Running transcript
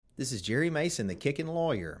This is Jerry Mason, the Kickin'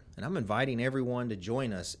 Lawyer, and I'm inviting everyone to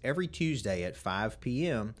join us every Tuesday at 5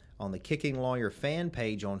 p.m. on the Kickin' Lawyer fan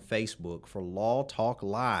page on Facebook for Law Talk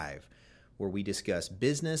Live, where we discuss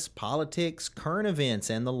business, politics, current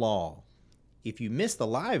events, and the law. If you miss the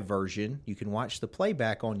live version, you can watch the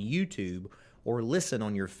playback on YouTube or listen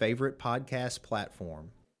on your favorite podcast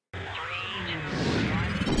platform.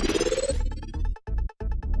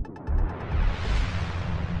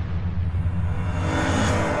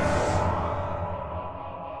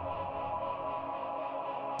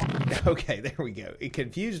 Okay, there we go. It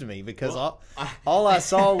confused me because all I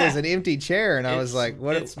saw was an empty chair, and I was like,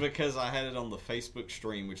 "What?" It's because I had it on the Facebook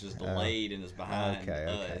stream, which is delayed and is behind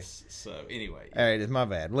us. So anyway, all right, it's my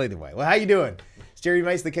bad. Well, either way, how you doing? It's Jerry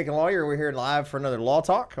Mason, the Kickin' Lawyer. We're here live for another Law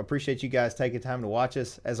Talk. I appreciate you guys taking time to watch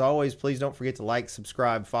us. As always, please don't forget to like,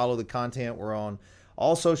 subscribe, follow the content. We're on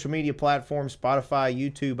all social media platforms: Spotify,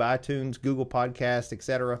 YouTube, iTunes, Google Podcast,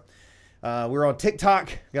 etc. We're on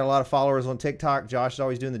TikTok. Got a lot of followers on TikTok. Josh is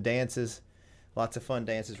always doing the dances. Lots of fun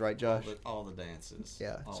dances, right, Josh? All the dances.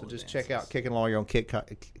 Yeah. So just check out Kickin' Lawyer on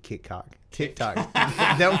TikTok.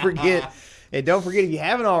 Don't forget if you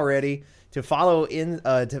haven't already to follow to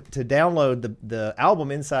download the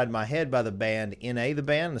album Inside My Head by the band NA the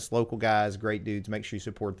Band. This local guys, great dudes. Make sure you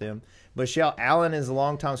support them. Michelle Allen is a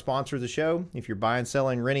longtime sponsor of the show. If you're buying,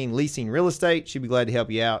 selling, renting, leasing real estate, she'd be glad to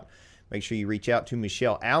help you out. Make sure you reach out to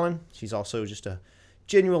Michelle Allen. She's also just a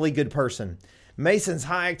genuinely good person. Mason's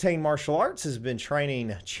High Octane Martial Arts has been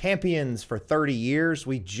training champions for 30 years.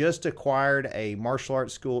 We just acquired a martial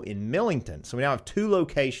arts school in Millington. So we now have 2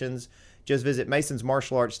 locations. Just visit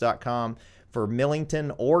masonsmartialarts.com for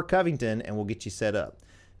Millington or Covington, and we'll get you set up.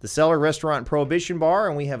 The Cellar Restaurant and Prohibition Bar,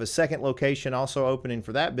 and we have a second location also opening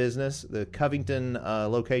for that business. The Covington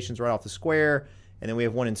location's right off the square. And then we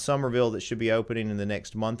have one in Somerville that should be opening in the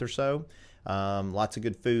next month or so. Lots of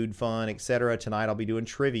good food, fun, etc. Tonight I'll be doing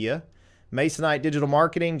trivia. Masonite Digital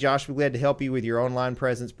Marketing. Josh will be glad to help you with your online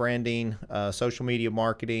presence, branding, social media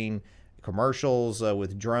marketing, commercials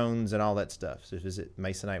with drones and all that stuff. So visit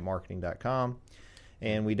masonitemarketing.com.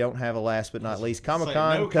 And we don't have a last but not least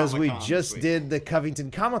Comic-Con because we just did the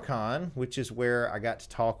Covington Comic-Con, which is where I got to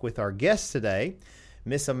talk with our guest today.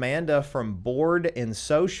 Miss Amanda from Board and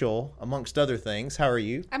Social, amongst other things. How are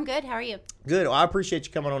you? I'm good. How are you? Good. Well, I appreciate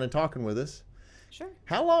you coming on and talking with us. Sure.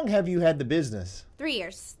 How long have you had the business? 3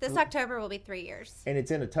 years. This October will be 3 years. And it's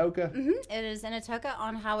in Atoka? Mm-hmm. It is in Atoka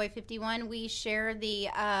on Highway 51. We share the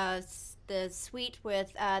suite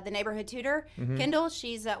with the neighborhood tutor, Kendall.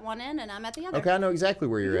 She's at one end, and I'm at the other. Okay, I know exactly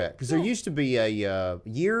where you're at. Because there used to be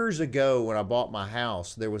years ago when I bought my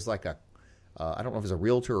house, there was like a I don't know if it's a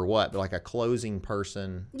realtor or what, but like a closing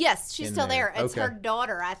person. Yes, she's still there. It's her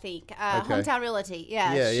daughter, I think. Hometown Realty.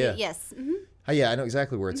 Yeah. Yes. Mm-hmm. Yeah, I know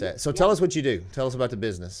exactly where it's at. So tell us what you do. Tell us about the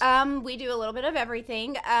business. We do a little bit of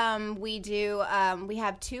everything. We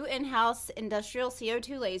have 2 in-house industrial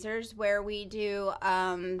CO2 lasers where we do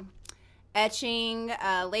etching,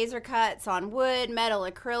 laser cuts on wood, metal,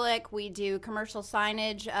 acrylic. We do commercial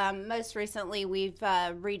signage. Most recently, we've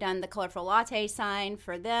redone the colorful latte sign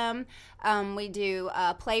for them. We do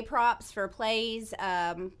play props for plays.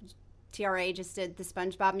 TRA just did the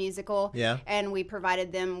SpongeBob musical. Yeah. And we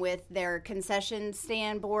provided them with their concession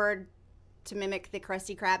stand board to mimic the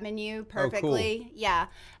Krusty Krab menu perfectly. Oh, cool.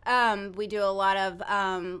 Yeah. We do a lot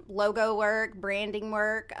of logo work, branding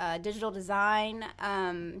work, digital design, a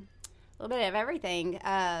little bit of everything.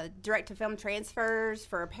 Direct-to-film transfers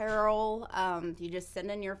for apparel. You just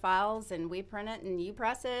send in your files, and we print it, and you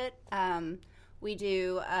press it. We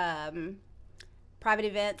do private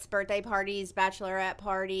events, birthday parties, bachelorette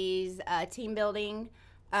parties, team building,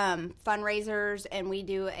 fundraisers, and we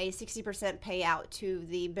do a 60% payout to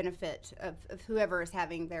the benefit of whoever is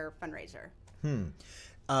having their fundraiser.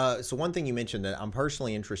 So one thing you mentioned that I'm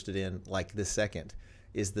personally interested in, like this second,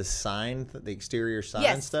 is the sign, the exterior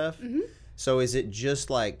sign stuff. Mm-hmm. So is it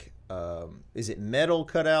just like, is it metal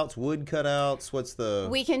cutouts, wood cutouts? What's the...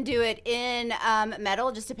 We can do it in metal.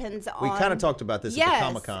 It just depends on... We kind of talked about this at the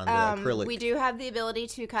Comic-Con, the acrylic. We do have the ability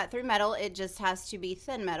to cut through metal. It just has to be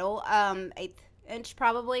thin metal, 1/8 inch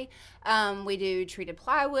probably. We do treated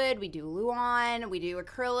plywood. We do Luan. We do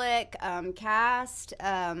acrylic, cast.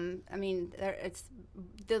 It's...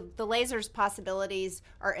 The laser's possibilities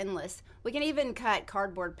are endless. We can even cut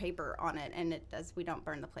cardboard paper on it, and we don't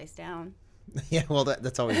burn the place down. Yeah, well,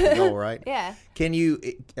 that's always the goal, right? Yeah. Can you,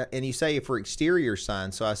 and you say for exterior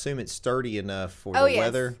signs, so I assume it's sturdy enough for the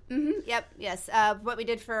weather? Mm-hmm. Yep. Yes. What we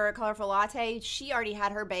did for Colorful Latte, she already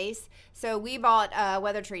had her base, so we bought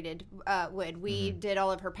weather treated wood. We did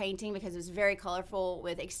all of her painting because it was very colorful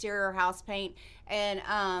with exterior house paint, and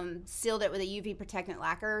sealed it with a UV protectant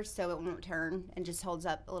lacquer so it won't turn and just holds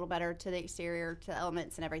up a little better to the exterior, to the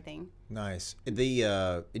elements and everything. Nice. Do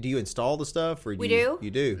you install the stuff, or we do?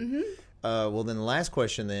 You do. Mm-hmm. Well, then the last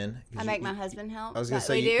question then. I make my husband help. I was going to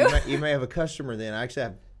say you may have a customer then.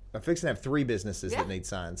 I'm fixing to have 3 businesses that need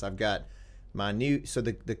signs. I've got my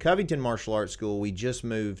the Covington Martial Arts School. We just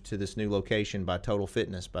moved to this new location by Total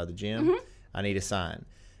Fitness, by the gym. Mm-hmm. I need a sign.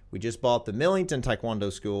 We just bought the Millington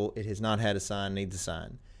Taekwondo School. It has not had a sign. Needs a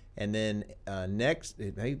sign. And then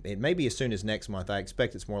it may be as soon as next month. I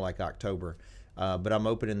expect it's more like October. But I'm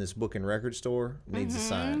opening this book and record store. Needs a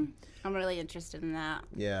sign. I'm really interested in that.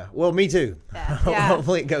 Yeah. Well, me too. Yeah.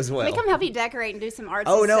 Hopefully it goes well. We come help you decorate and do some artsy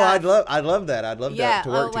Oh no, stuff. I'd love that. I'd love to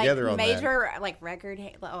work together on that. Major record.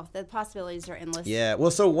 The possibilities are endless. Yeah. Well,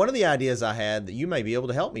 so one of the ideas I had that you may be able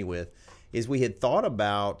to help me with is we had thought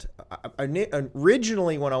about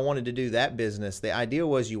originally when I wanted to do that business. The idea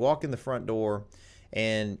was you walk in the front door,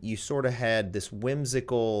 and you sort of had this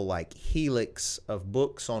whimsical helix of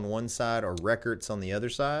books on one side or records on the other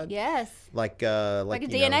side. Yes. Like a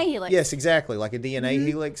DNA helix. Yes, exactly. Like a DNA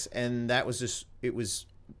helix. And that was it was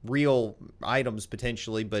real items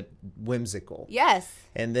potentially, but whimsical. Yes.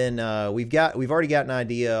 And then we've already got an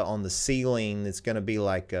idea on the ceiling that's going to be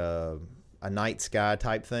like a night sky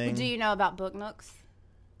type thing. Do you know about book nooks?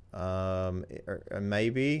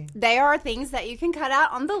 Maybe they are things that you can cut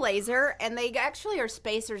out on the laser, and they actually are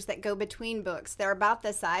spacers that go between books. They're about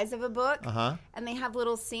the size of a book, and they have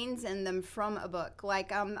little scenes in them from a book.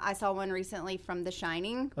 Like I saw one recently from The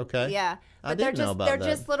Shining. Okay, yeah, but they're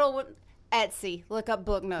just little. Etsy, look up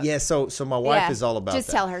book nooks. Yeah, so my wife is all about just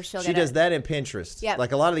that. tell her she does that in Pinterest. Yeah,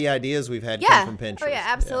 like a lot of the ideas we've had come from Pinterest. Oh yeah,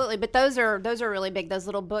 absolutely. Yeah. But those are really big. Those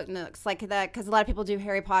little book nooks like that, because a lot of people do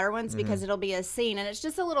Harry Potter ones because it'll be a scene and it's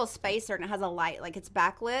just a little spacer and it has a light, like it's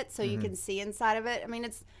backlit so you can see inside of it. I mean,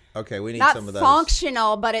 it's okay. We need not some of those.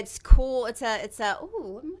 Functional, but it's cool. It's a.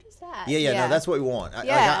 Ooh, what is that? Yeah. No, that's what we want.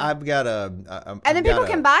 Yeah. I've got and then people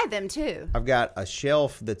can buy them too. I've got a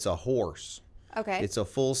shelf that's a horse. Okay. It's a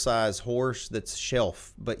full-size horse that's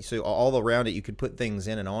shelf, but so all around it you could put things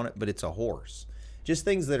in and on it, but it's a horse. Just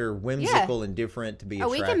things that are whimsical and different to be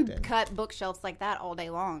attracting. We can cut bookshelves like that all day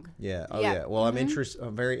long. Yeah. Oh yeah. Well,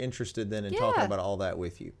 I'm very interested then in talking about all that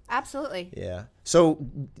with you. Absolutely. Yeah. So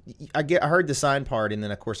I heard the sign part, and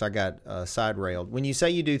then of course I got side railed. When you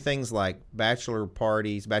say you do things like bachelorette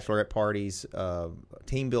parties,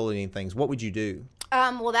 team building things, what would you do?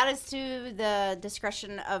 Well, that is to the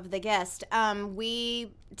discretion of the guest.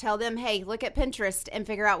 We tell them, hey, look at Pinterest and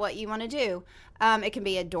figure out what you want to do. It can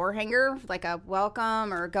be a door hanger, like a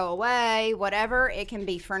welcome or go away, whatever. It can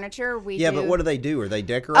be furniture. But what do they do? Are they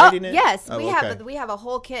decorating it? Yes, we have a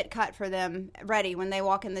whole kit cut for them ready when they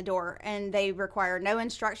walk in the door, and they require no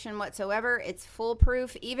instruction whatsoever. It's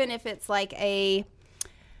foolproof, even if it's like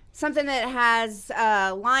something that has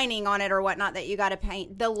lining on it or whatnot that you got to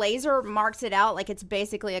paint. The laser marks it out like it's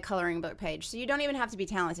basically a coloring book page. So you don't even have to be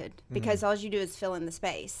talented because all you do is fill in the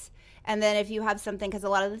space. And then if you have something, because a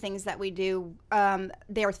lot of the things that we do,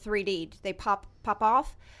 they're 3D'd. They pop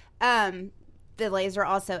off. The laser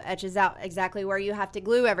also etches out exactly where you have to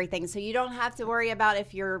glue everything. So you don't have to worry about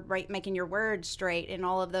if you're making your words straight and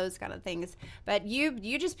all of those kind of things. But you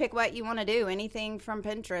just pick what you want to do, anything from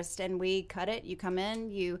Pinterest, and we cut it. You come in,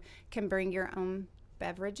 you can bring your own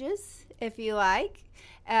beverages if you like,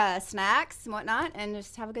 snacks and whatnot, and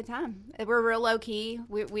just have a good time. We're real low key.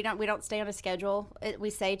 We don't stay on a schedule. We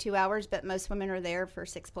say 2 hours, but most women are there for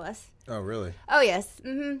 6+. Oh, really? Oh, yes.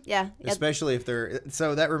 Yeah. Especially if they're...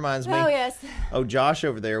 So that reminds me... Oh, yes. Oh, Josh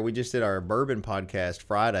over there, we just did our bourbon podcast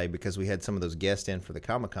Friday because we had some of those guests in for the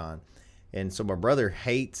Comic-Con. And so my brother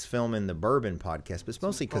hates filming the bourbon podcast, but it's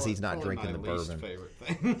mostly because he's not drinking the bourbon. Favorite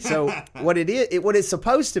thing. So what it's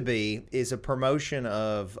supposed to be is a promotion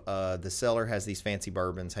of the cellar has these fancy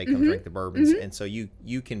bourbons. Hey, come drink the bourbons. And so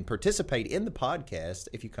you can participate in the podcast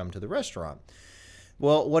if you come to the restaurant.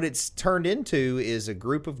 Well, what it's turned into is a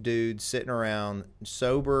group of dudes sitting around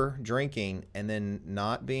sober, drinking, and then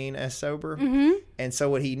not being as sober. And so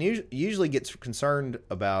what he usually gets concerned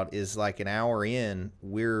about is like an hour in,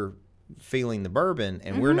 we're feeling the bourbon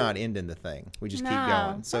and we're not ending the thing. We just keep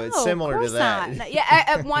going. So it's similar to that. Not.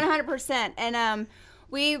 Yeah, 100%. And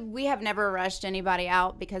we have never rushed anybody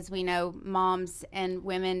out because we know moms and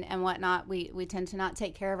women and whatnot, we tend to not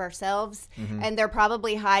take care of ourselves. And they're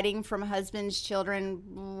probably hiding from husbands, children,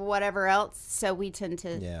 whatever else. So we tend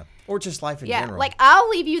to... Yeah. Or just life in general. Like I'll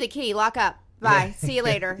leave you the key, lock up. Bye. See you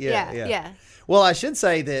later. Yeah. Well, I should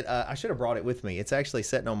say that I should have brought it with me. It's actually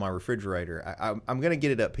sitting on my refrigerator. I'm going to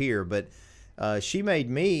get it up here, but she made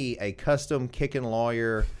me a custom Kickin'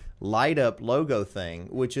 Lawyer light up logo thing,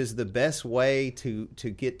 which is the best way to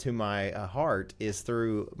get to my heart is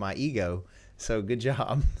through my ego. So good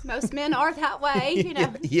job. Most men are that way,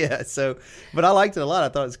 Yeah. So, but I liked it a lot. I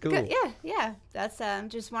thought it was cool. Good. Yeah. That's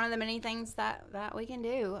just one of the many things that we can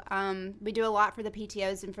do. We do a lot for the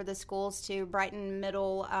PTOs and for the schools too. Brighton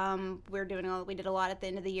Middle, we did a lot at the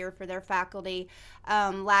end of the year for their faculty.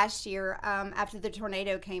 Last year, after the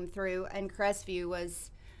tornado came through and Crestview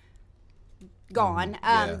was gone,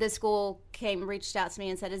 the school reached out to me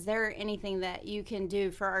and said, is there anything that you can do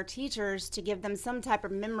for our teachers to give them some type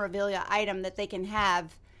of memorabilia item that they can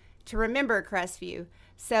have to remember Crestview?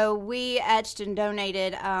 So we etched and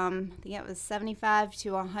donated, I think it was 75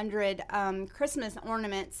 to 100 Christmas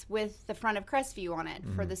ornaments with the front of Crestview on it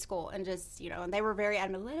for the school. And just, and they were very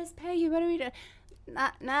adamant, let us pay you. What do we do?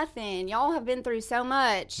 Nothing. Y'all have been through so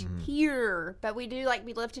much here. But we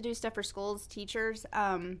love to do stuff for schools, teachers.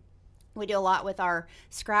 We do a lot with our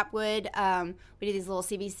scrap wood. We do these little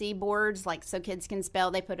CVC boards, so kids can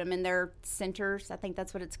spell. They put them in their centers. I think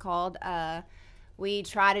that's what it's called. We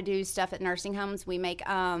try to do stuff at nursing homes. We make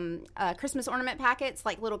Christmas ornament packets,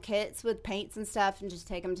 like little kits with paints and stuff, and just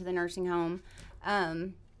take them to the nursing home.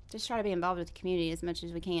 Just try to be involved with the community as much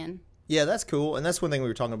as we can. Yeah, that's cool. And that's one thing we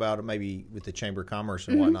were talking about maybe with the Chamber of Commerce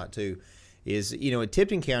and whatnot, too, is, in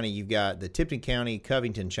Tipton County, you've got the Tipton County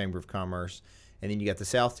Covington Chamber of Commerce, and then you got the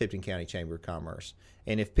South Tipton County Chamber of Commerce.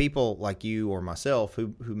 And if people like you or myself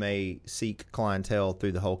who may seek clientele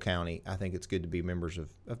through the whole county, I think it's good to be members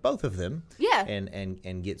of both of them. Yeah.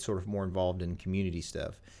 And get sort of more involved in community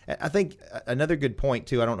stuff. I think another good point,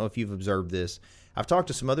 too, I don't know if you've observed this. I've talked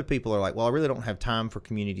to some other people who are like, well, I really don't have time for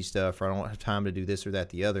community stuff, or I don't have time to do this or that,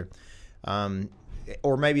 the other.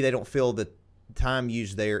 Or maybe they don't feel that time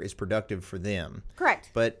used there is productive for them. Correct.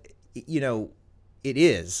 But, it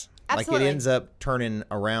is. Absolutely. Like it ends up turning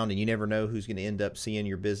around, and you never know who's going to end up seeing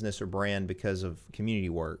your business or brand because of community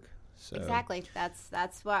work. So. Exactly.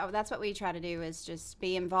 That's what we try to do, is just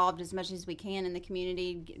be involved as much as we can in the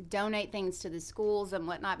community, donate things to the schools and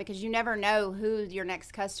whatnot, because you never know who your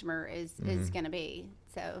next customer is going to be.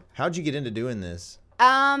 So how'd you get into doing this?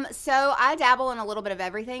 So I dabble in a little bit of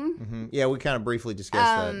everything. Mm-hmm. Yeah, we kind of briefly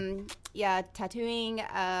discussed that. Yeah, tattooing.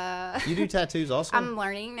 You do tattoos also? I'm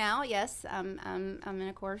learning now. Yes, I'm in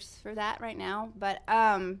a course for that right now. But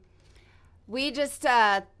we just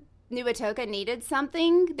knew Atoka needed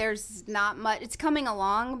something. There's not much. It's coming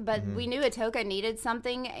along, but we knew Atoka needed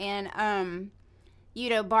something, and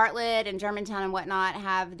Bartlett and Germantown and whatnot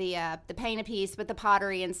have the paint-a-piece with the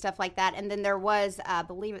pottery and stuff like that. And then there was, I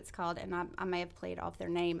believe it's called, and I may have played off their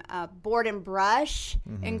name, Board and Brush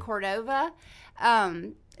in Cordova.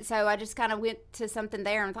 So I just kind of went to something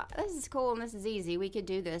there and thought, this is cool and this is easy. We could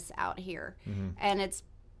do this out here. And it's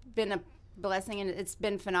been a blessing, and it's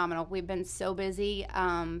been phenomenal. We've been so busy.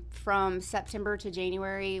 From September to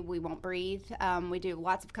January, we won't breathe. We do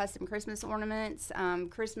lots of custom Christmas ornaments,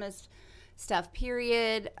 Christmas stuff,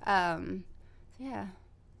 period. We're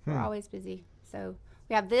always busy. So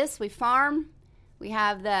we have this, we farm, we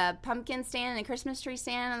have the pumpkin stand and the Christmas tree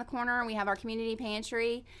stand in the corner, and we have our community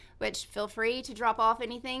pantry, which feel free to drop off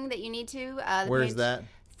anything that you need to. Where's that?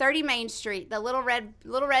 30 Main Street, the little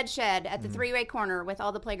red shed at the three-way corner with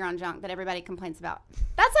all the playground junk that everybody complains about.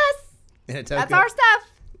 That's us. In Atoka? That's our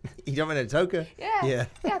stuff. You talking about Atoka? Yeah,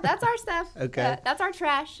 that's our stuff. Okay. That's our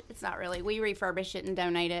trash. It's not really. We refurbish it and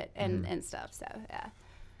donate it and stuff. So yeah.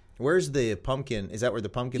 Where's the pumpkin? Is that where the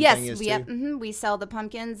pumpkin thing is too? Yes. We sell the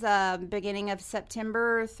pumpkins beginning of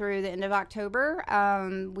September through the end of October.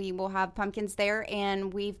 We will have pumpkins there,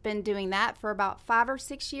 and we've been doing that for about 5 or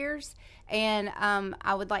 6 years. And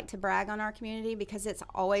I would like to brag on our community because it's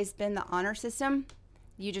always been the honor system.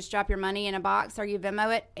 You just drop your money in a box or you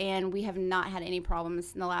Venmo it, and we have not had any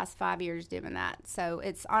problems in the last 5 years doing that. So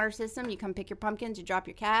it's honor system. You come pick your pumpkins, you drop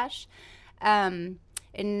your cash.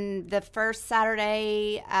 In the first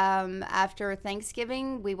Saturday after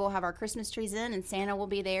Thanksgiving, we will have our Christmas trees in, and Santa will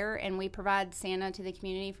be there, and we provide Santa to the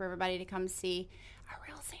community for everybody to come see a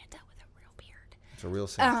real Santa with a real beard. It's a real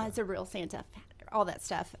Santa. It's a real Santa. All that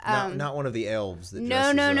stuff. Not one of the elves that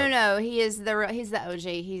No. He is he's the OG.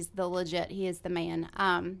 He's the legit. He is the man.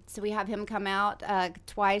 So we have him come out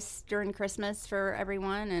twice during Christmas for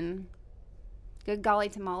everyone, and Good Golly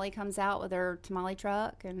Tamale comes out with her tamale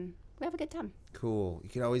truck, and we have a good time. Cool. You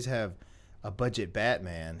could always have a budget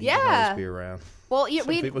Batman. He can always be around. Well,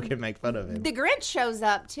 people can make fun of him. The Grinch shows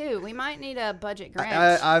up too. We might need a budget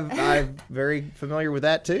Grinch. I'm very familiar with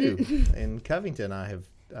that too. In Covington, I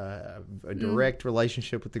a direct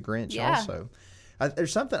relationship with the Grinch also.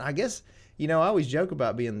 There's something, I guess, I always joke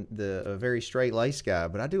about being a very straight-laced guy,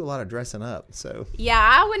 but I do a lot of dressing up. So yeah,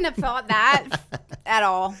 I wouldn't have thought that at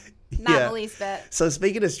all. Not the least bit. So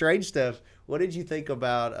speaking of strange stuff, what did you think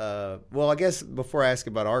about, I guess before I ask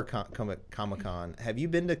about our Comic-Con, have you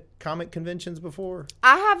been to comic conventions before?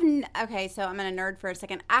 I have, okay, so I'm going to nerd for a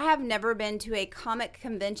second. I have never been to a comic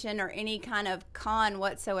convention or any kind of con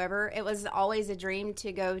whatsoever. It was always a dream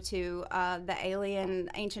to go to the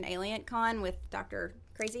Ancient Alien Con with Dr.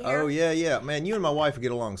 Crazy Hair. Oh, yeah. Man, you and my wife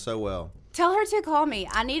get along so well. Tell her to call me.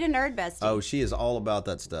 I need a nerd bestie. Oh, she is all about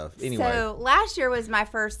that stuff. Anyway. So last year was my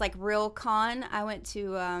first, real con. I went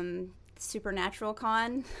to... Supernatural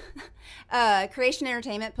Con. Creation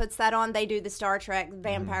Entertainment puts that on. They do the Star Trek,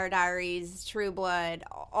 Vampire Diaries, True Blood,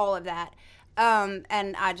 all of that.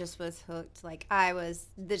 And I just was hooked. I was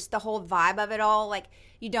the whole vibe of it all.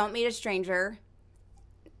 You don't meet a stranger.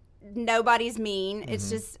 Nobody's mean.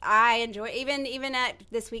 It's just, I enjoy, even at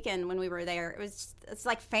this weekend when we were there, it's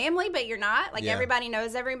like family, but you're not. Everybody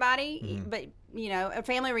knows everybody, but a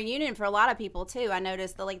family reunion for a lot of people too. I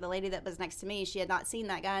noticed the lady that was next to me, she had not seen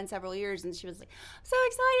that guy in several years, and she was like, I'm so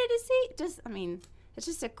excited to see. It's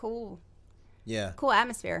just a cool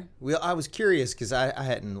atmosphere. Well, I was curious because I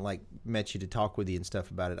hadn't met you to talk with you and stuff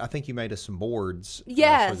about it. I think you made us some boards for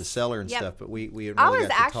the cellar and stuff, but we really I was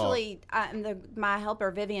actually my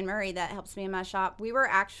helper Vivian Murray that helps me in my shop. We were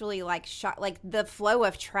actually shocked, the flow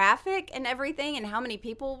of traffic and everything, and how many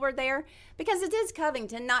people were there, because it is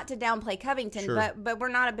Covington. Not to downplay Covington, sure. but we're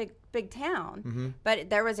not a big town. Mm-hmm. But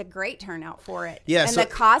there was a great turnout for it. Yeah, and the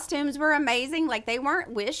costumes were amazing. They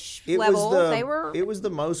weren't Wish level. It was the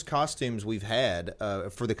most costumes we've had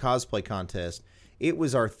for the cosplay contest. It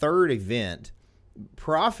was our third event.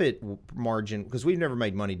 Profit margin, because we've never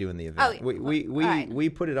made money doing the event. We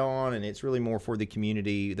put it on, and it's really more for the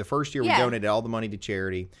community. The first year we donated all the money to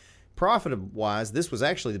charity. Profit-wise, this was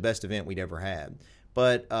actually the best event we'd ever had.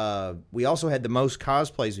 But we also had the most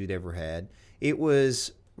cosplays we'd ever had. It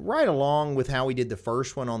was right along with how we did the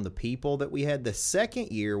first one on the people that we had. The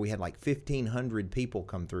second year, we had 1,500 people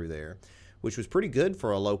come through there, which was pretty good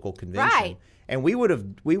for a local convention. Right. And we would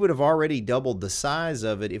have already doubled the size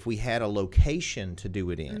of it if we had a location to do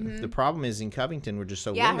it in. Mm-hmm. The problem is in Covington, we're just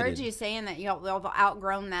so limited. I heard you saying that you've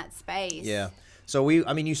outgrown that space. Yeah. So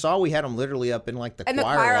you saw we had them literally up in the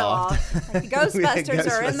choir loft. Ghostbusters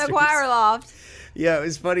are in the choir loft. Yeah, it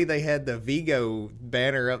was funny. They had the Vigo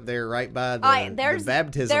banner up there right by the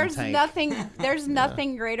baptism tank. There's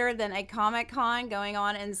nothing greater than a Comic-Con going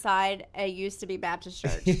on inside a used to be Baptist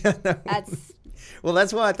church.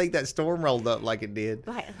 That's why I think that storm rolled up like it did.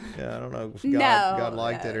 Yeah, I don't know if God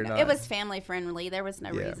liked it or not. It was family friendly. There was no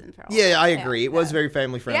reason for all that. Yeah, I agree. It was very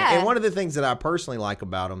family friendly. Yeah. And one of the things that I personally like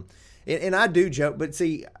about them, and I do joke, but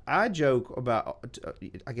see, I joke about,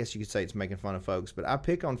 I guess you could say it's making fun of folks, but I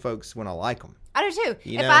pick on folks when I like them. I do too.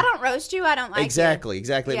 If I don't roast you, I don't like you. Exactly.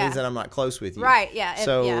 It means that I'm not close with you. Right, yeah.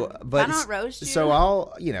 But if I don't roast you. So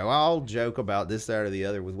I'll joke about this, that, or the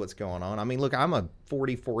other with what's going on. Look, I'm a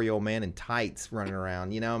 44-year-old man in tights running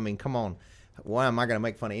around. Come on. Why am I going to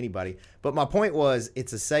make fun of anybody? But my point was,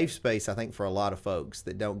 it's a safe space, I think, for a lot of folks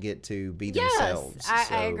that don't get to be themselves.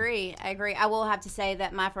 I agree. I will have to say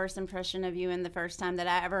that my first impression of you and the first time that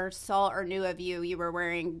I ever saw or knew of you, you were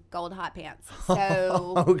wearing gold hot pants.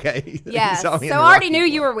 So okay. Yeah. So I already knew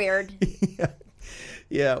you were weird.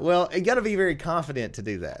 Yeah, well, you got to be very confident to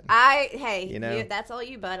do that. That's all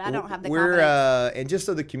you, bud. I don't have the confidence. And just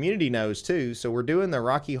so the community knows, too, so we're doing the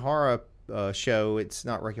Rocky Horror show. It's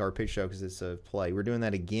not Rocky Horror Picture Show because it's a play. We're doing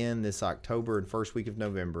that again this October and first week of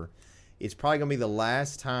November. It's probably going to be the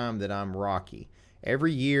last time that I'm Rocky.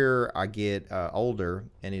 Every year I get older,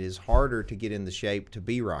 and it is harder to get in the shape to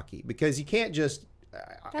be Rocky because you can't just...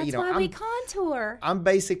 That's why we contour. I'm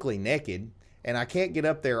basically naked, and I can't get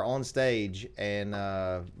up there on stage and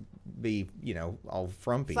be, all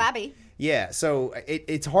frumpy. Flabby. Yeah, so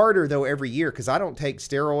it's harder, though, every year because I don't take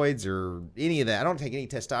steroids or any of that. I don't take any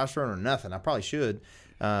testosterone or nothing. I probably should.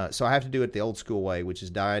 So I have to do it the old school way, which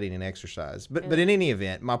is dieting and exercise. But in any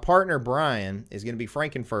event, my partner, Brian, is going to be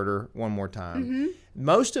Frankenfurter one more time. Mm-hmm.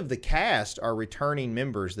 Most of the cast are returning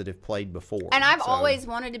members that have played before. And I've always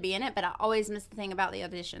wanted to be in it, but I always miss the thing about the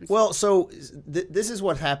auditions. Well, so this is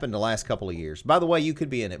what happened the last couple of years. By the way, you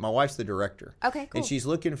could be in it. My wife's the director. Okay, cool. And she's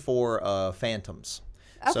looking for phantoms.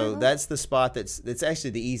 Okay, So cool. that's the spot that's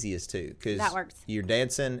actually the easiest too, because That works. you're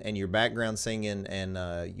dancing and your background singing, and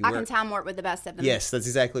you I wear. can time warp with the best of them. Yes, that's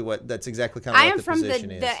exactly kind of I what am the from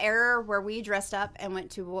position is. the era where we dressed up and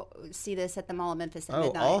went to see this at the Mall of Memphis at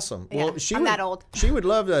midnight. Awesome! Yeah, Well, I'm that old. She would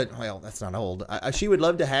love to. Well, that's not old. She would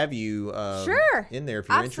love to have you. Sure. In there if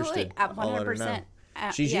you're Absolutely. interested. I'll let her know.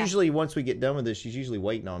 100%. She's usually, once we get done with this, she's usually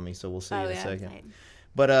waiting on me, so we'll see in a second. Okay.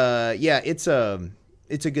 But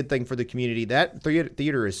it's a good thing for the community. That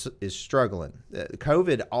theater is struggling.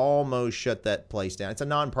 COVID almost shut that place down. It's a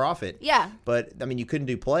nonprofit. Yeah. But I mean, you couldn't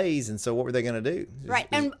do plays, and so what were they going to do? Right,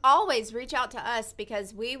 and always reach out to us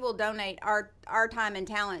because we will donate our time and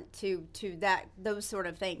talent to those sort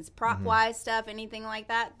of things, prop wise stuff, anything like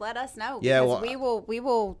that. Let us know. Yeah, because well, we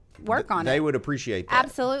will work on it. They would appreciate that.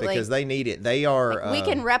 Absolutely. Because they need it. They are. We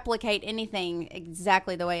can replicate anything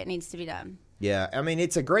exactly the way it needs to be done. Yeah, I mean,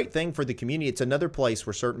 it's a great thing for the community. It's another place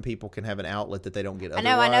where certain people can have an outlet that they don't get otherwise.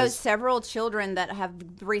 I know several children that have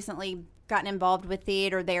recently gotten involved with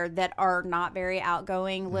theater there that are not very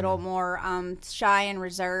outgoing, a little more shy and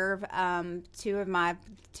reserved.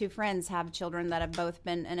 Two friends have children that have both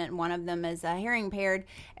been in it. One of them is hearing impaired,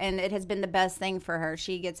 and it has been the best thing for her.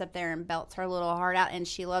 She gets up there and belts her little heart out, and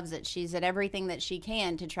she loves it. She's at everything that she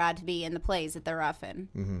can to try to be in the plays that they're roughing.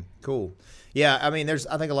 Mm-hmm. Cool. Yeah, I mean,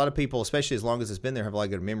 I think a lot of people, especially as long as it's been there, have a lot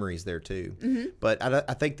of good memories there too. Mm-hmm. But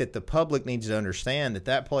I think that the public needs to understand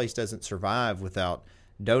that place doesn't survive without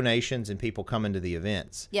donations and people coming to the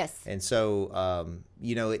events. Yes. And so,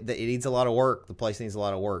 it needs a lot of work. The place needs a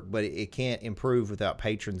lot of work, but it can't improve without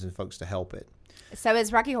patrons and folks to help it. So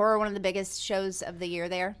is Rocky Horror one of the biggest shows of the year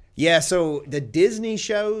there? Yeah, so the Disney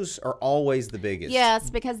shows are always the biggest. Yes,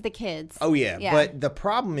 because the kids. Oh, yeah. But the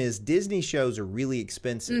problem is Disney shows are really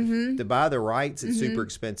expensive. Mm-hmm. To buy the rights, it's super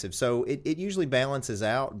expensive. So it usually balances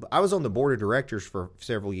out. I was on the board of directors for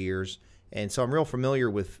several years, and so I'm real familiar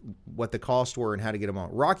with what the costs were and how to get them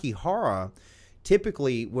on. Rocky Horror,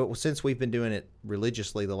 typically, since we've been doing it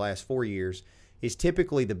religiously the last 4 years, is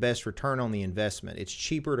typically the best return on the investment. It's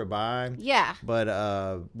cheaper to buy,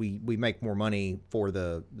 but we make more money for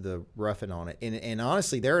the roughing on it. And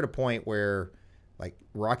honestly, they're at a point where like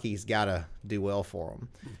Rocky's got to do well for them.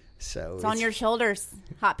 So it's on your shoulders,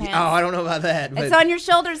 hot pants. Oh, I don't know about that. But it's on your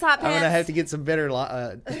shoulders, hot pants. I'm gonna have to get some better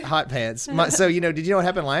hot pants. So did you know what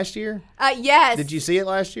happened last year? Yes. Did you see it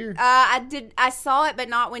last year? I did. I saw it, but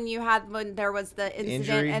not when there was the incident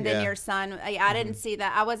Injury? and then your son. I didn't see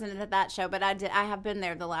that. I wasn't at that show, but I did. I have been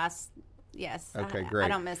there the last. Yes. Okay, great. I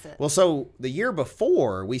don't miss it. Well, so the year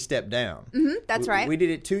before we stepped down. Mm-hmm, that's right. We did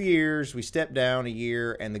it 2 years. We stepped down a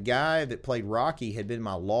year, and the guy that played Rocky had been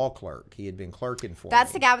my law clerk. He had been clerking for me.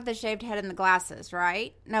 That's the guy with the shaved head and the glasses,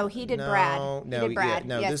 right? No, he did Brad. No, he did Brad. Yeah,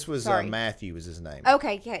 no, yes, this was Matthew was his name.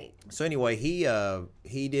 Okay. So anyway, he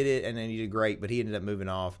did it, and then he did great, but he ended up moving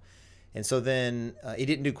off. And so then he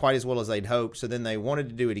didn't do quite as well as they'd hoped. So then they wanted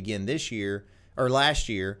to do it again last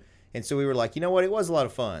year. And so we were like, you know what? It was a lot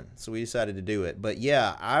of fun. So we decided to do it. But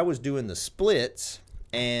yeah, I was doing the splits,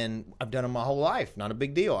 and I've done them my whole life. Not a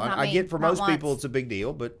big deal. I get for most people it's a big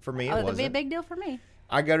deal, but for me it wasn't. It'd be a big deal for me.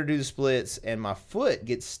 I go to do the splits, and my foot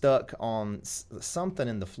gets stuck on something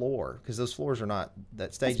in the floor because those floors are not,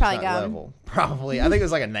 that stage is not level. Probably. I think it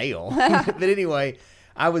was like a nail. But anyway,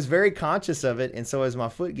 I was very conscious of it, and so as my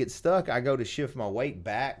foot gets stuck, I go to shift my weight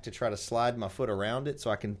back to try to slide my foot around it so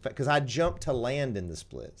I can, because I jump to land in the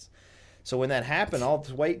splits. So when that happened, all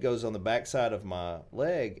this weight goes on the backside of my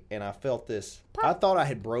leg, and I felt this. Pop. I thought I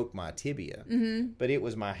had broke my tibia, but it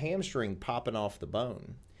was my hamstring popping off the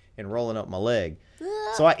bone and rolling up my leg.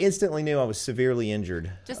 So I instantly knew I was severely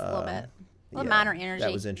injured. Just a little bit. A little minor energy.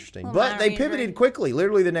 That was interesting. But they pivoted quickly.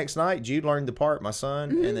 Literally the next night, Jude learned the part, my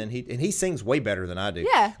son, and then he sings way better than I do.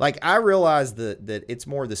 Yeah. Like, I realized that it's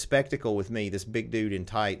more the spectacle with me, this big dude in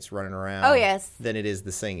tights running around. Oh, yes. Than it is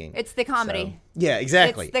the singing. It's the comedy. So, yeah,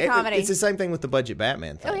 exactly. It's the comedy. It's the same thing with the budget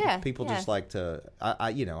Batman thing. Oh, yeah. People just like to,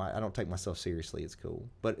 I don't take myself seriously. It's cool.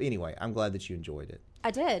 But anyway, I'm glad that you enjoyed it. I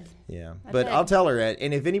did. Yeah. But I'll tell her that.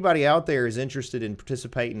 And if anybody out there is interested in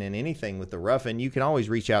participating in anything with the Ruffin, you can always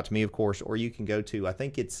reach out to me, of course, or you can go to, I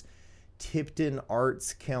think it's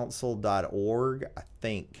TiptonArtsCouncil.org, I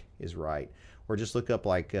think is right. Or just look up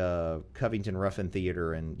like Covington Ruffin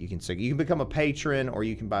Theater, and you can become a patron, or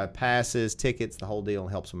you can buy passes, tickets, the whole deal, and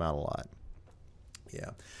helps them out a lot. Yeah.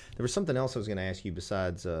 There was something else I was going to ask you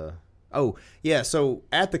besides, so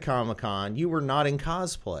at the Comic-Con, you were not in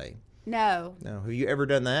cosplay. No. Have you ever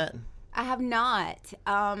done that? I have not.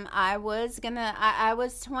 I was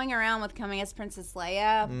toying around with coming as Princess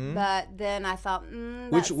Leia, but then I thought,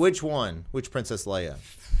 which one? Which Princess Leia?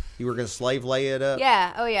 You were going to slave lay it up?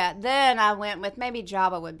 Yeah. Oh, yeah. Then I went with maybe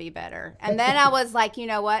Jabba would be better. And then I was like, you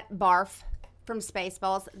know what? Barf from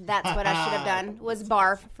Spaceballs. That's what I should have done, was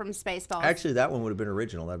Barf from Spaceballs. Actually, that one would have been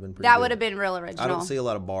original. That would have been pretty That good. would have been real original. I don't see a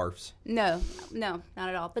lot of barfs. No, not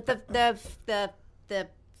at all. But the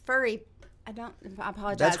furry, I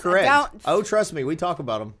apologize. That's correct. Trust me, we talk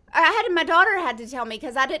about them. My daughter had to tell me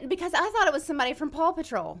because I thought it was somebody from Paw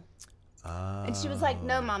Patrol. And she was like,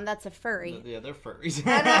 "No, Mom, that's a furry." Yeah, they're furries.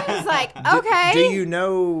 And I was like, "Okay." Do you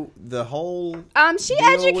know the whole? She deal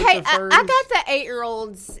educate. with the I furries? got the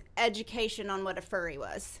 8-year-old's education on what a furry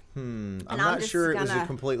was. I'm not sure it was a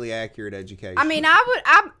completely accurate education. I mean,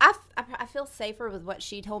 I feel safer with what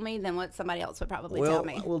she told me than what somebody else would probably tell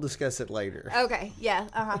me. We'll discuss it later. Okay, yeah,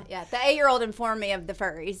 yeah. The 8-year-old informed me of the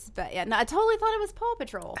furries, but yeah, no, I totally thought it was Paw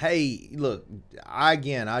Patrol. Hey, look, I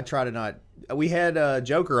try to not. We had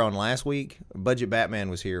Joker on last week. Budget Batman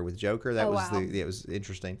was here with Joker. That it was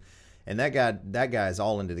interesting, and that guy is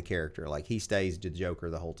all into the character. Like, he stays to Joker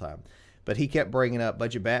the whole time. But he kept bringing up,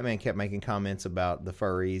 Budget Batman kept making comments about the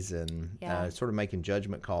furries and sort of making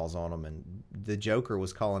judgment calls on them. And the Joker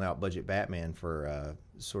was calling out Budget Batman for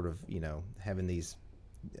sort of, having these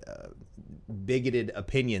bigoted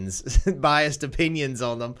opinions, biased opinions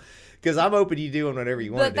on them. Because I'm open to you doing whatever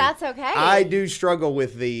you want to do. But that's okay. I do struggle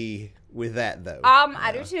with that, though.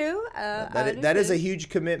 I do too. That is a huge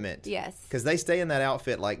commitment. Yes. Because they stay in that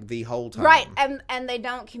outfit like the whole time. Right, and they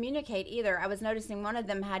don't communicate either. I was noticing one of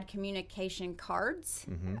them had communication cards,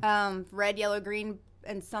 red, yellow, green,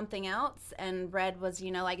 and something else. And red was,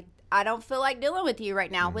 like, I don't feel like dealing with you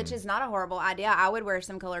right now, which is not a horrible idea. I would wear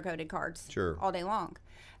some color-coded cards all day long.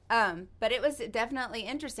 But it was definitely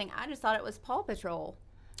interesting. I just thought it was Paw Patrol.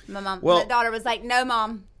 My daughter was like, "No,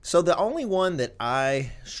 Mom." So the only one that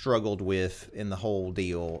I struggled with in the whole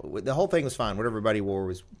deal, the whole thing was fine. What everybody wore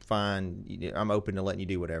was fine. I'm open to letting you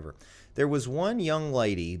do whatever. There was one young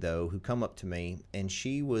lady, though, who come up to me, and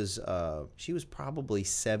she was probably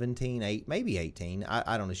 17, maybe 18.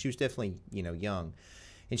 I don't know. She was definitely, young.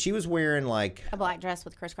 And she was wearing like a black dress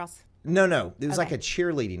with crisscross. No. It was like a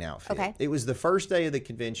cheerleading outfit. Okay. It was the first day of the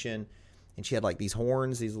convention, and she had like these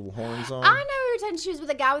little horns on. I know you're talking. She was with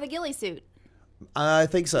a guy with a ghillie suit. I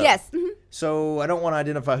think so. Yes. Mm-hmm. So I don't want to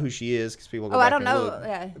identify who she is because people go back and look.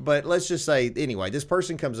 Yeah. But let's just say, anyway, this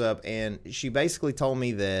person comes up and she basically told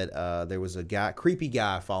me that there was a creepy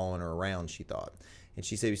guy following her around, she thought. And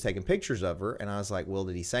she said he was taking pictures of her. And I was like, well,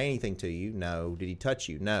 did he say anything to you? No. Did he touch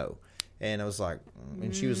you? No. And I was like,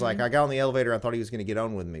 and she was like, I got on the elevator. I thought he was going to get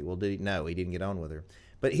on with me. Well, did he? No, he didn't get on with her.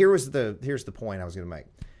 But here's the point I was going to make.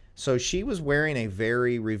 So she was wearing a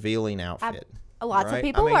very revealing outfit. Lots of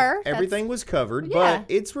people were. Everything was covered, but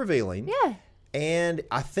it's revealing. Yeah. And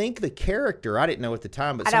I think the character, I didn't know at the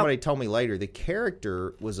time, but somebody told me later, the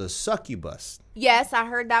character was a succubus. Yes, I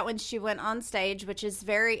heard that when she went on stage, which is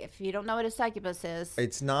if you don't know what a succubus is.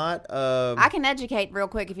 It's not... I can educate real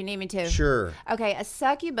quick if you need me to. Sure. Okay, a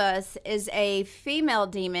succubus is a female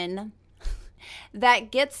demon that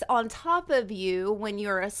gets on top of you when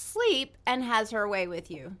you're asleep and has her way with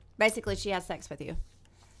you. Basically, she has sex with you.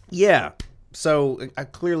 Yeah. So,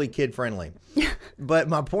 clearly kid-friendly. But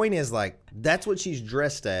my point is, like, that's what she's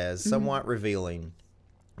dressed as, somewhat revealing.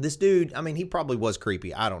 This dude, I mean, he probably was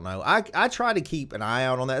creepy. I don't know. I try to keep an eye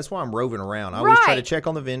out on that. That's why I'm roving around. I always try to check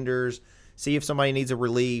on the vendors, see if somebody needs a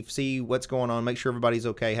relief, see what's going on, make sure everybody's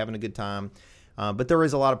okay, having a good time. But there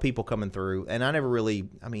is a lot of people coming through, and I never really,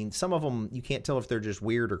 some of them, you can't tell if they're just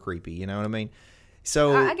weird or creepy, you know what I mean?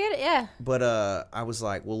 So I get it, yeah. But I was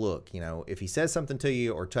like, well, look, if he says something to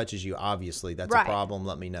you or touches you, obviously that's a problem.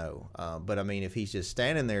 Let me know. But I mean, if he's just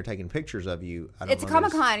standing there taking pictures of you, I don't it's know. a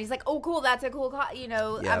Comic-Con. He's like, oh, cool, that's a cool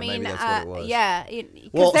Yeah, I mean, maybe that's what it was. Yeah,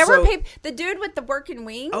 because there were people. The dude with the working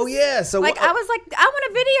wings. Oh yeah, so I was like, I want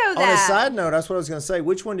to video that. On a side note, that's what I was going to say.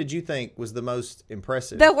 Which one did you think was the most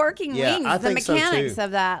impressive? The working wings, I the think mechanics so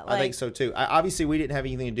of that. I think so too. Obviously, we didn't have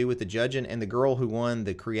anything to do with the judging, and the girl who won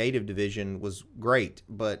the creative division was great,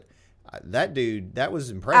 but. That dude, that was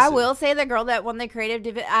impressive. I will say the girl that won the creative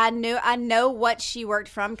division, I know what she worked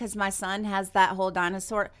from because my son has that whole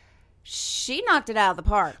dinosaur. She knocked it out of the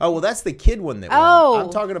park. Oh, well, that's the kid one that won. I'm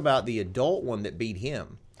talking about the adult one that beat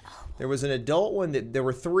him. There was an adult one there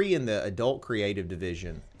were 3 in the adult creative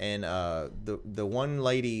division, and the one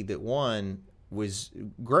lady that won was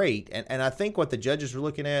great. And I think what the judges were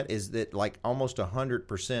looking at is that like almost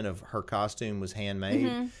 100% of her costume was handmade.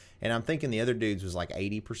 Mm-hmm. And I'm thinking the other dudes was like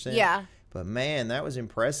 80%. Yeah. But man, that was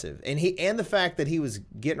impressive. And the fact that he was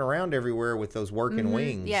getting around everywhere with those working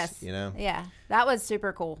wings. Yes. Yeah. That was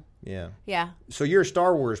super cool. Yeah. Yeah. So you're a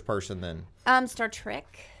Star Wars person then? Star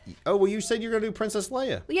Trek. Oh, well, you said you're going to do Princess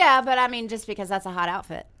Leia. Yeah, but I mean, just because that's a hot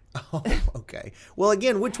outfit. Oh, okay. Well,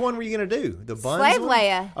 again, which one were you going to do? The buns Slave one?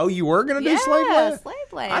 Leia. Oh, you were going to do Yeah, Slave Leia? Slave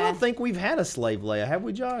Leia. I don't think we've had a Slave Leia, have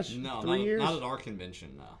we, Josh? No, 3 years? not at our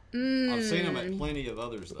convention, no. I've seen them at plenty of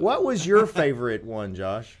others, though. What was your favorite one,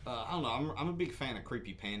 Josh? I don't know. I'm a big fan of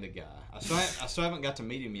Creepy Panda guy. I still haven't got to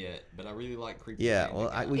meet him yet, but I really like Creepy Panda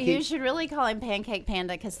guy. You should really call him Pancake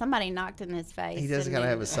Panda because somebody knocked in his face. He does kind of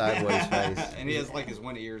have a sideways face. And he has like his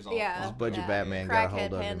one ears off. Yeah. His Budget Batman got a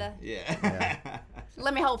hold of Panda. him. Yeah.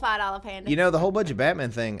 Let me hold $5 Panda. You know, the whole Budget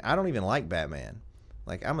Batman thing, I don't even like Batman.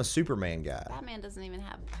 Like, I'm a Superman guy. Batman doesn't even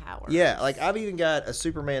have power. Yeah, like, I've even got a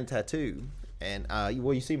Superman tattoo. And,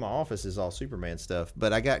 well, you see my office is all Superman stuff.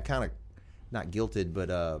 But I got kind of, not guilted, but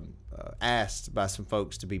asked by some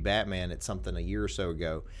folks to be Batman at something a year or so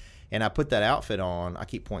ago. And I put that outfit on. I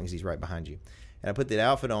keep pointing because he's right behind you. And I put that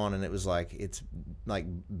outfit on, and it was like, it's like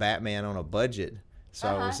Batman on a budget. So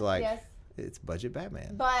I was like, yes. It's Budget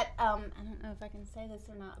Batman. But I don't know if I can say this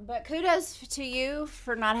or not. But kudos to you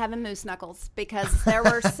for not having moose knuckles because there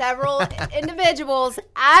were several individuals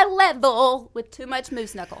eye level with too much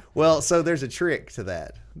moose knuckle. Well, so there's a trick to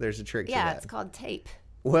that. Yeah, it's called tape.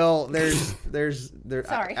 Well, there's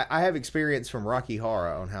Sorry. I have experience from Rocky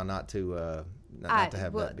Horror on how not to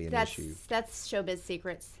have that be an issue. That's showbiz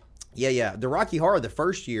secrets. Yeah. The Rocky Horror, the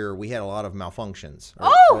first year, we had a lot of malfunctions,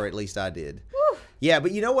 or at least I did. Woo. Yeah,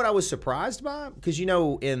 but you know what I was surprised by? Because, you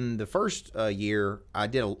know, in the first year,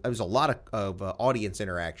 it was a lot of audience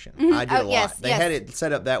interaction. Mm-hmm. I did a lot. They had it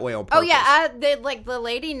set up that way on purpose. Oh, yeah. The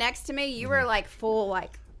lady next to me, you were like full,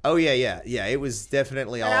 like. Oh, yeah. It was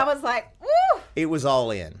definitely all. And I was like, woo. It was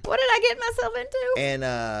all in. What did I get myself into?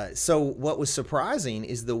 And so what was surprising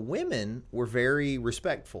is the women were very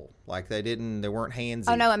respectful. Like they weren't handsy.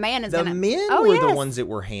 Oh, no, a man is the men were the ones that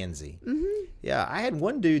were handsy. Mm-hmm. Yeah, I had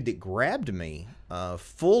one dude that grabbed me,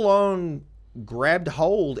 full on grabbed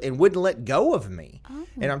hold and wouldn't let go of me. Oh.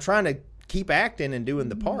 And I'm trying to keep acting and doing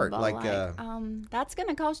the part. That's going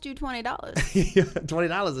to cost you $20.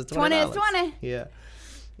 $20 is $20. 20 is 20. Yeah.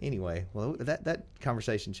 Anyway, well, that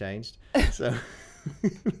conversation changed. So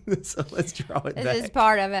let's draw it back. This is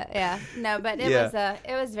part of it, yeah. No, but it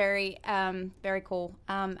was very very cool.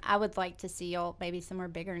 I would like to see y'all maybe somewhere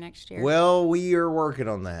bigger next year. Well, we are working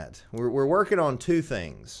on that. We're working on two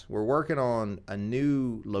things. We're working on a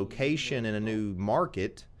new location in a new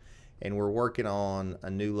market, and we're working on a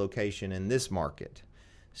new location in this market.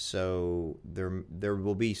 So there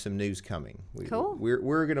will be some news coming. Cool.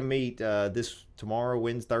 We're going to meet this tomorrow,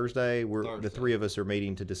 Wednesday, Thursday. The three of us are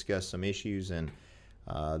meeting to discuss some issues, and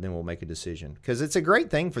then we'll make a decision. Because it's a great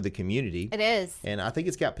thing for the community. It is. And I think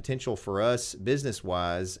it's got potential for us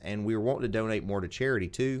business-wise, and we're wanting to donate more to charity,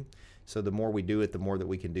 too. So the more we do it, the more that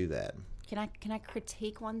we can do that. Can I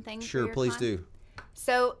critique one thing? Sure, please do.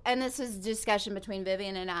 So, and this was a discussion between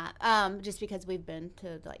Vivian and I, just because we've been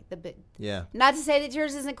to like the big. Yeah. Not to say that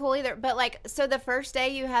yours isn't cool either, but like, so the first day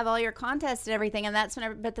you have all your contests and everything, and that's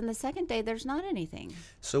whenever. But then the second day there's not anything.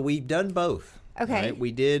 So we've done both. Okay. Right?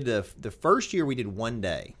 We did the first year we did one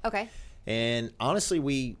day. Okay. And honestly,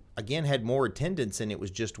 we again had more attendance, and it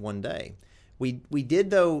was just one day. We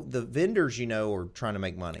did, though, the vendors, are trying to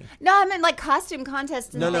make money. No, I meant like costume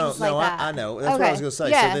contests and things like that. I know. That's what I was going to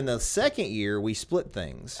say. Yeah. So then the second year, we split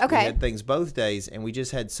things. Okay. We had things both days, and we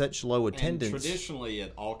just had such low attendance. And traditionally,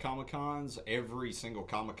 at all Comic-Cons, every single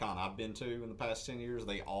Comic-Con I've been to in the past 10 years,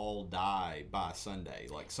 they all die by Sunday.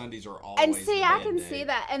 Like, Sundays are always And see, I can see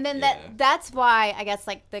that. And then that's why, I guess,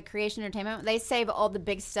 like, the Creation Entertainment, they save all the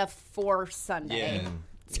big stuff for Sunday. Yeah.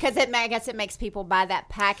 Because I guess it makes people buy that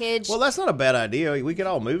package. Well, that's not a bad idea. We could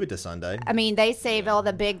all move it to Sunday. I mean, they save all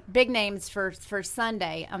the big names for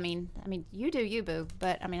Sunday. I mean, you do you, boo.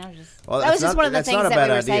 But I mean, that was just one of the things that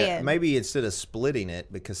we were saying. Maybe instead of splitting it,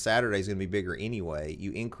 because Saturday's going to be bigger anyway,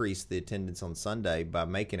 you increase the attendance on Sunday by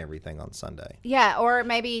making everything on Sunday. Yeah, or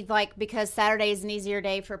maybe like because Saturday is an easier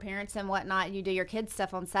day for parents and whatnot, you do your kids'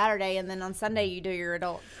 stuff on Saturday, and then on Sunday you do your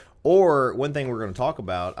adult. Or one thing we're going to talk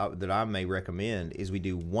about that I may recommend is we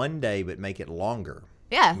do one day but make it longer.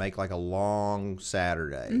 Yeah. Make like a long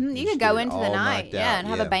Saturday. Mm-hmm. You could go into the night, and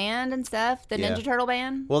have a band and stuff, the Ninja Turtle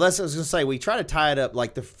band. Well, that's what I was going to say. We try to tie it up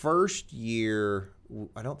like the first year.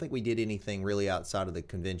 I don't think we did anything really outside of the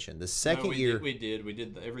convention. The second year we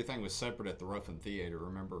did everything was separate at the Ruffin Theater.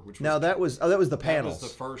 Remember? That was the panels. That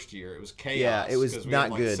was the first year. It was chaos. Yeah, it was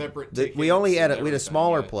not good. Separate we only had we had a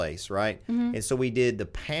smaller place, right? Mm-hmm. And so we did the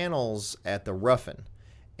panels at the Ruffin,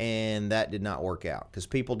 and that did not work out because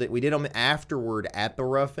we did them afterward at the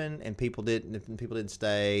Ruffin, and people didn't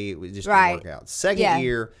stay. It just didn't work out. Second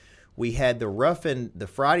year, we had the Ruffin. The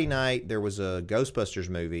Friday night there was a Ghostbusters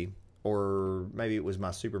movie. or maybe it was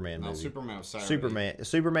my Superman No, movie. Superman was Saturday.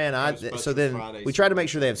 Superman. Ghostbusters So then Friday, we tried to make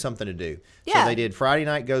sure they have something to do. Yeah. So they did Friday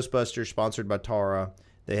night Ghostbusters, sponsored by Tara.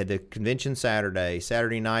 They had the convention Saturday.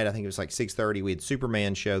 Saturday night, I think it was like 6:30. We had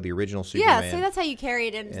Superman show, the original Superman. Yeah, so that's how you carry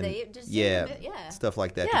it into and the just yeah, stuff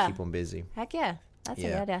like that Yeah. to keep them busy. Heck yeah, that's a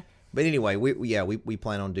good idea. But anyway, we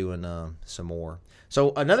plan on doing some more.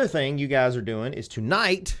 So another thing you guys are doing is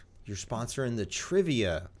tonight you're sponsoring the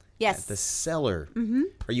trivia. Yes. At the Cellar. Mm-hmm.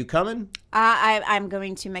 Are you coming? I'm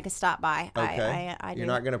going to make a stop by. Okay. I You're do.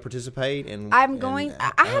 not going to participate, and I'm going. and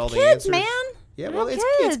I all have the kids, answers? man. Yeah, I well, have it's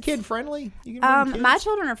kids. kid friendly. You can bring kids. My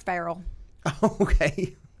children are feral.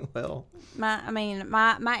 Okay. Well, My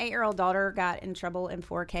 8-year-old daughter got in trouble in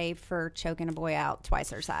 4K for choking a boy out twice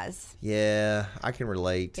her size. yeah, I can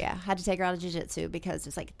relate. Yeah, had to take her out of jiu-jitsu because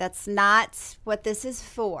it's like, that's not what this is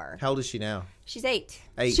for. How old is she now? She's 8.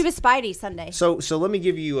 8. She was Spidey Sunday. So let me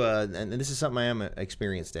give you, and this is something I am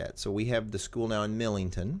experienced at. So we have the school now in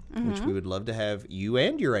Millington, which we would love to have you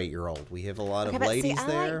and your 8-year-old. We have a lot of Okay, but ladies see,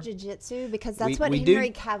 there. I like jiu-jitsu because that's what we do-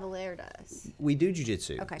 Henry Cavalier does. We do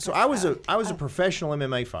jiu-jitsu. Okay, So good I was stuff. a professional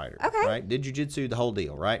MMA fighter. Okay. Right. Did jiu-jitsu the whole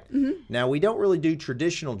deal. Right. Mm-hmm. Now we don't really do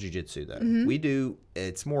traditional jiu-jitsu though. Mm-hmm. We do.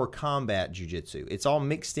 It's more combat jiu-jitsu. It's all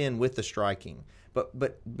mixed in with the striking.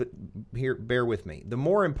 But here, bear with me. The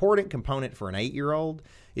more important component for an 8-year-old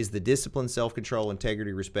is the discipline, self-control,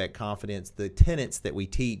 integrity, respect, confidence, the tenets that we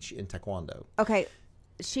teach in Taekwondo. Okay,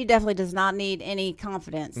 she definitely does not need any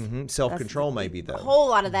confidence. Self-control maybe though. A whole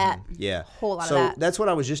lot of that. Yeah. Whole lot so of that. that's what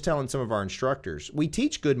I was just telling some of our instructors. We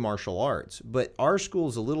teach good martial arts, but our school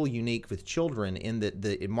is a little unique with children in that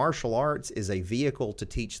the martial arts is a vehicle to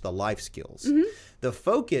teach the life skills. Mm-hmm. The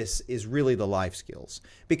focus is really the life skills,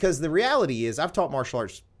 because the reality is I've taught martial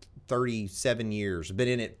arts 37 years, been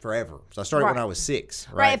in it forever. So I started when Right. I was 6.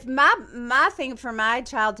 Right. If my thing for my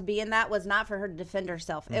child to be in that was not for her to defend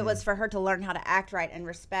herself. It was for her to learn how to act right and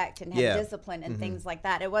respect and have Yeah. discipline and things like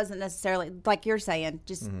that. It wasn't necessarily like you're saying,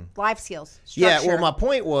 just life skills. Yeah, Structure. well, my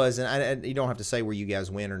point was, and you don't have to say where you guys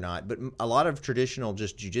win or not, but a lot of traditional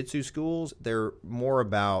just jiu-jitsu schools, they're more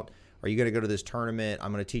about, are you going to go to this tournament?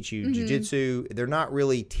 I'm going to teach you jiu-jitsu. They're not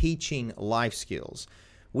really teaching life skills.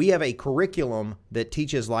 We have a curriculum that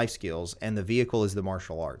teaches life skills, and the vehicle is the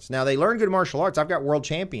martial arts. Now, they learn good martial arts. I've got world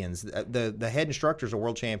champions. The head instructor is a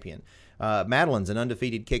world champion. Madeline's an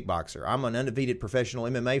undefeated kickboxer. I'm an undefeated professional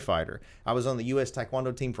MMA fighter. I was on the U.S.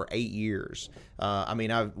 Taekwondo team for 8 years.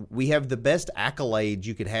 We have the best accolades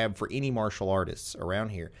you could have for any martial artists around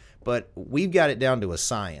here. But we've got it down to a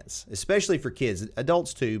science, especially for kids.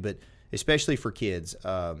 Adults too, but especially for kids.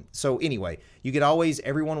 So anyway, you could always,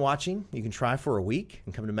 everyone watching, you can try for a week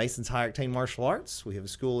and come to Mason's High Octane Martial Arts. We have a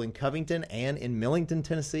school in Covington and in Millington,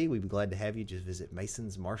 Tennessee. We'd be glad to have you. Just visit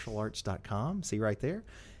masonsmartialarts.com. See right there.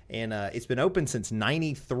 And it's been open since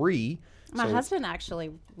 93. My husband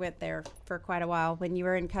actually went there for quite a while when you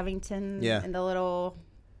were in Covington in the little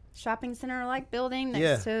shopping center like building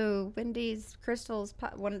next to Wendy's, Crystal's,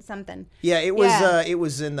 something. Yeah, it was it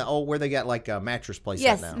was in the old where they got like a mattress place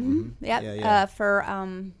Yes. now. Mm-hmm. Yep. Yeah. For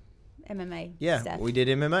MMA. Yeah, stuff. we did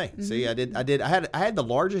MMA. See, I had the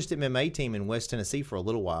largest MMA team in West Tennessee for a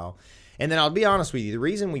little while. And then I'll be honest with you, the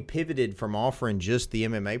reason we pivoted from offering just the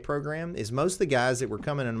MMA program is most of the guys that were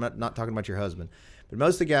coming, and I'm not talking about your husband, but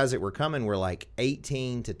most of the guys that were coming were like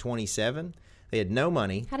 18 to 27. They had no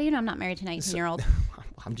money. How do you know I'm not married to an 18-year-old?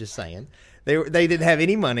 I'm just saying. They didn't have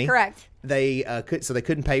any money. Correct. They they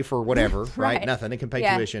couldn't pay for whatever, right? Right. Nothing. They couldn't pay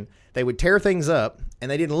tuition. They would tear things up,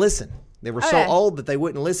 and they didn't listen. They were so Okay. old that they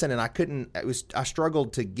wouldn't listen, and I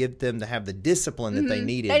struggled to get them to have the discipline that they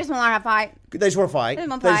needed. They just want to learn how to fight. They just want to fight. They They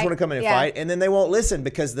want just to want to come in and fight. fight, and then they won't listen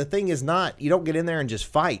because the thing is not, you don't get in there and just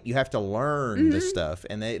fight. You have to learn the stuff,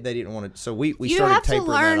 and they didn't want to. So we You started have to tapering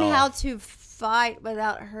learn that how off. to fight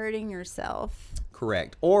without hurting yourself.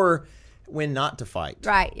 Correct, or when not to fight.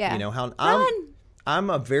 Right, yeah. You know how Run.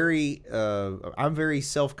 I'm very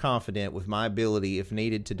self-confident with my ability, if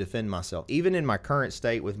needed, to defend myself. Even in my current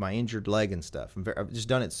state with my injured leg and stuff, I've just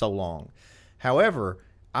done it so long. However,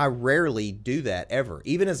 I rarely do that ever.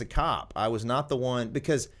 Even as a cop, I was not the one,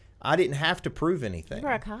 because I didn't have to prove anything. You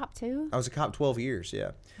were a cop too. I was a cop 12 years,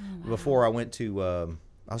 yeah. Before I went to,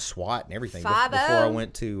 I was SWAT and everything. 5-0. Before I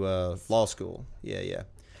went to law school. Yeah.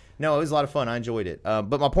 No, it was a lot of fun. I enjoyed it.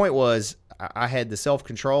 But my point was, I had the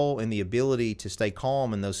self-control and the ability to stay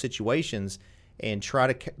calm in those situations and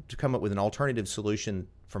try to come up with an alternative solution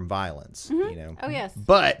from violence. You know. Oh yes.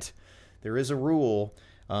 But there is a rule,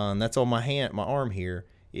 that's on my arm here,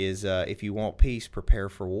 is if you want peace, prepare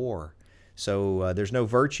for war. So there's no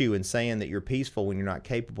virtue in saying that you're peaceful when you're not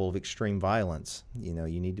capable of extreme violence. You know,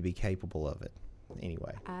 you need to be capable of it.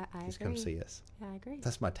 anyway, I just agree. come see us. Yeah, I agree.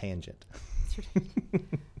 That's my tangent.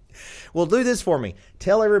 Well, do this for me.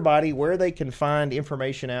 Tell everybody where they can find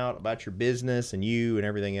information out about your business and you and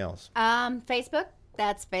everything else. Facebook.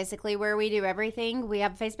 That's basically where we do everything. We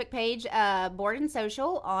have a Facebook page, Board and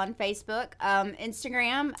Social on Facebook,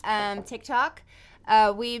 Instagram, TikTok.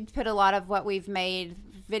 We put a lot of what we've made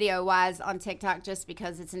video-wise on TikTok just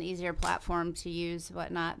because it's an easier platform to use,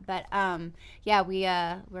 whatnot. But,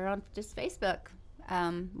 we're on just Facebook.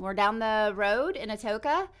 We're down the road in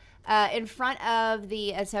Atoka, in front of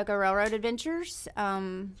the Atoka Railroad Adventures.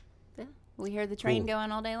 We hear the train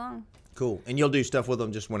going all day long. Cool. And you'll do stuff with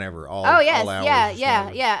them just whenever, all yes, all hours.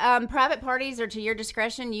 Yeah. Private parties are to your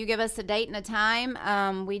discretion. You give us a date and a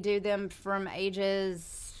time. We do them from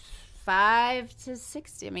ages 5 to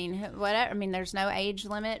 60. I mean, whatever. I mean, there's no age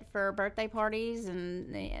limit for birthday parties,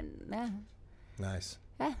 and yeah. Nice.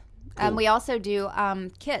 Yeah. Cool. We also do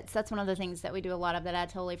kits. That's one of the things that we do a lot of that I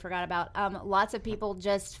totally forgot about. Lots of people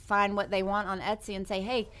just find what they want on Etsy and say,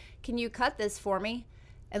 hey, can you cut this for me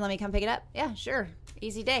and let me come pick it up? Yeah, sure.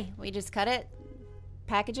 Easy day. We just cut it,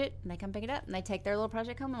 package it, and they come pick it up, and they take their little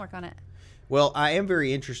project home and work on it. Well, I am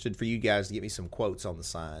very interested for you guys to get me some quotes on the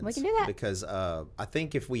signs. We can do that. Because I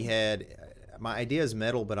think if we had, my idea is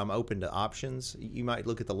metal, but I'm open to options. You might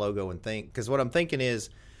look at the logo and think, because what I'm thinking is,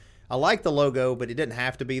 I like the logo, but it doesn't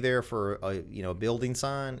have to be there for a building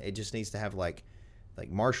sign. It just needs to have like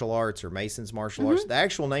martial arts or Mason's martial arts. The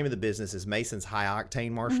actual name of the business is Mason's High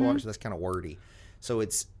Octane Martial Arts. So that's kind of wordy. So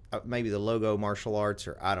it's maybe the logo martial arts,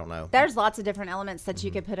 or I don't know. There's lots of different elements that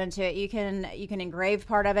you could put into it. You can engrave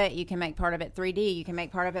part of it. You can make part of it 3D. You can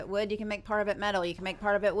make part of it wood. You can make part of it metal. You can make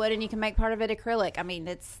part of it wood, and you can make part of it acrylic. I mean,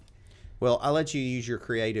 it's... Well, I'll let you use your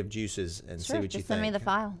creative juices and see what you think. Just send me the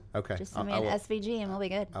file. Okay. Just send me an SVG and we'll be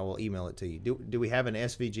good. I will email it to you. Do we have an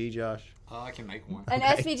SVG, Josh? I can make one. An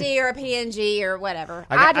SVG or a PNG or whatever.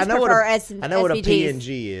 I just know prefer I know what a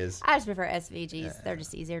PNG is. I just prefer SVGs. They're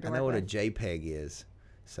just easier to work with. I know what a JPEG is.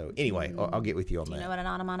 So anyway, I'll get with you on that. Do you know what an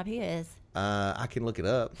onomatopoeia is? I can look it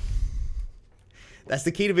up. That's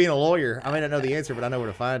the key to being a lawyer. I may not know the answer, but I know where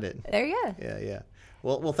to find it. There you go. Yeah.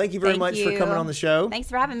 Well, thank you very much for coming on the show. Thanks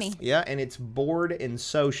for having me. Yeah, and it's Board and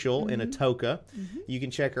Social in Atoka. You can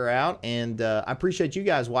check her out, and I appreciate you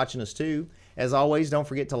guys watching us too. As always, don't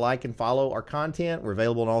forget to like and follow our content. We're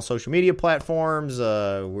available on all social media platforms.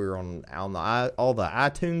 We're on all the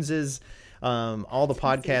iTuneses, all the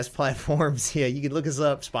podcast platforms. Yeah, you can look us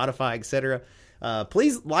up, Spotify, etc.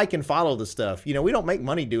 Please like and follow the stuff. We don't make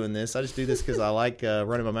money doing this. I just do this because I like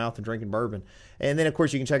running my mouth and drinking bourbon. And then, of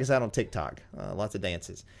course, you can check us out on TikTok. Lots of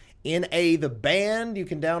dances. N.A. the Band, you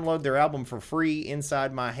can download their album for free,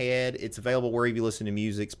 Inside My Head. It's available wherever you listen to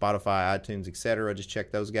music, Spotify, iTunes, etc. Just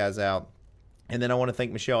check those guys out. And then I want to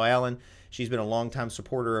thank Michelle Allen. She's been a longtime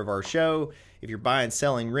supporter of our show. If you're buying,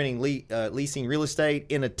 selling, renting, leasing real estate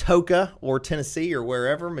in Atoka or Tennessee or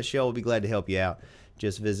wherever, Michelle will be glad to help you out.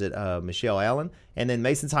 Just visit Michelle Allen. And then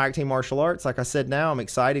Mason's High Octane Martial Arts. Like I said, now I'm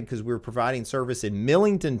excited because we're providing service in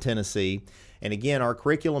Millington, Tennessee. And again, our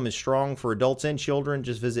curriculum is strong for adults and children.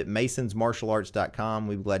 Just visit masonsmartialarts.com.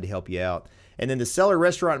 We'd be glad to help you out. And then the Cellar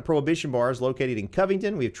Restaurant and Prohibition Bar is located in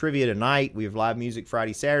Covington. We have trivia tonight. We have live music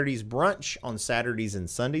Friday, Saturdays, brunch on Saturdays and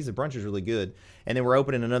Sundays. The brunch is really good. And then we're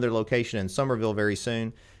opening another location in Somerville very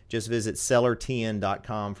soon. Just visit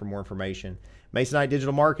cellartn.com for more information. Masonite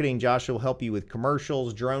Digital Marketing, Josh will help you with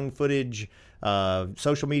commercials, drone footage,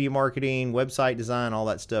 social media marketing, website design, all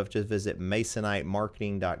that stuff. Just visit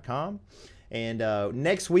masonitemarketing.com. And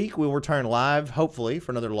next week, we'll return live, hopefully,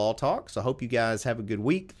 for another Law Talk. So I hope you guys have a good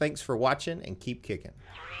week. Thanks for watching, and keep kicking.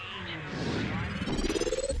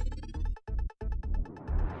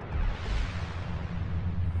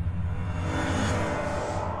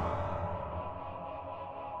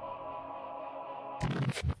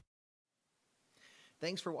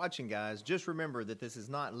 Thanks for watching, guys. Just remember that this is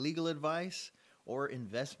not legal advice or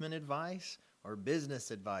investment advice or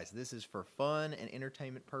business advice. This is for fun and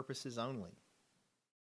entertainment purposes only.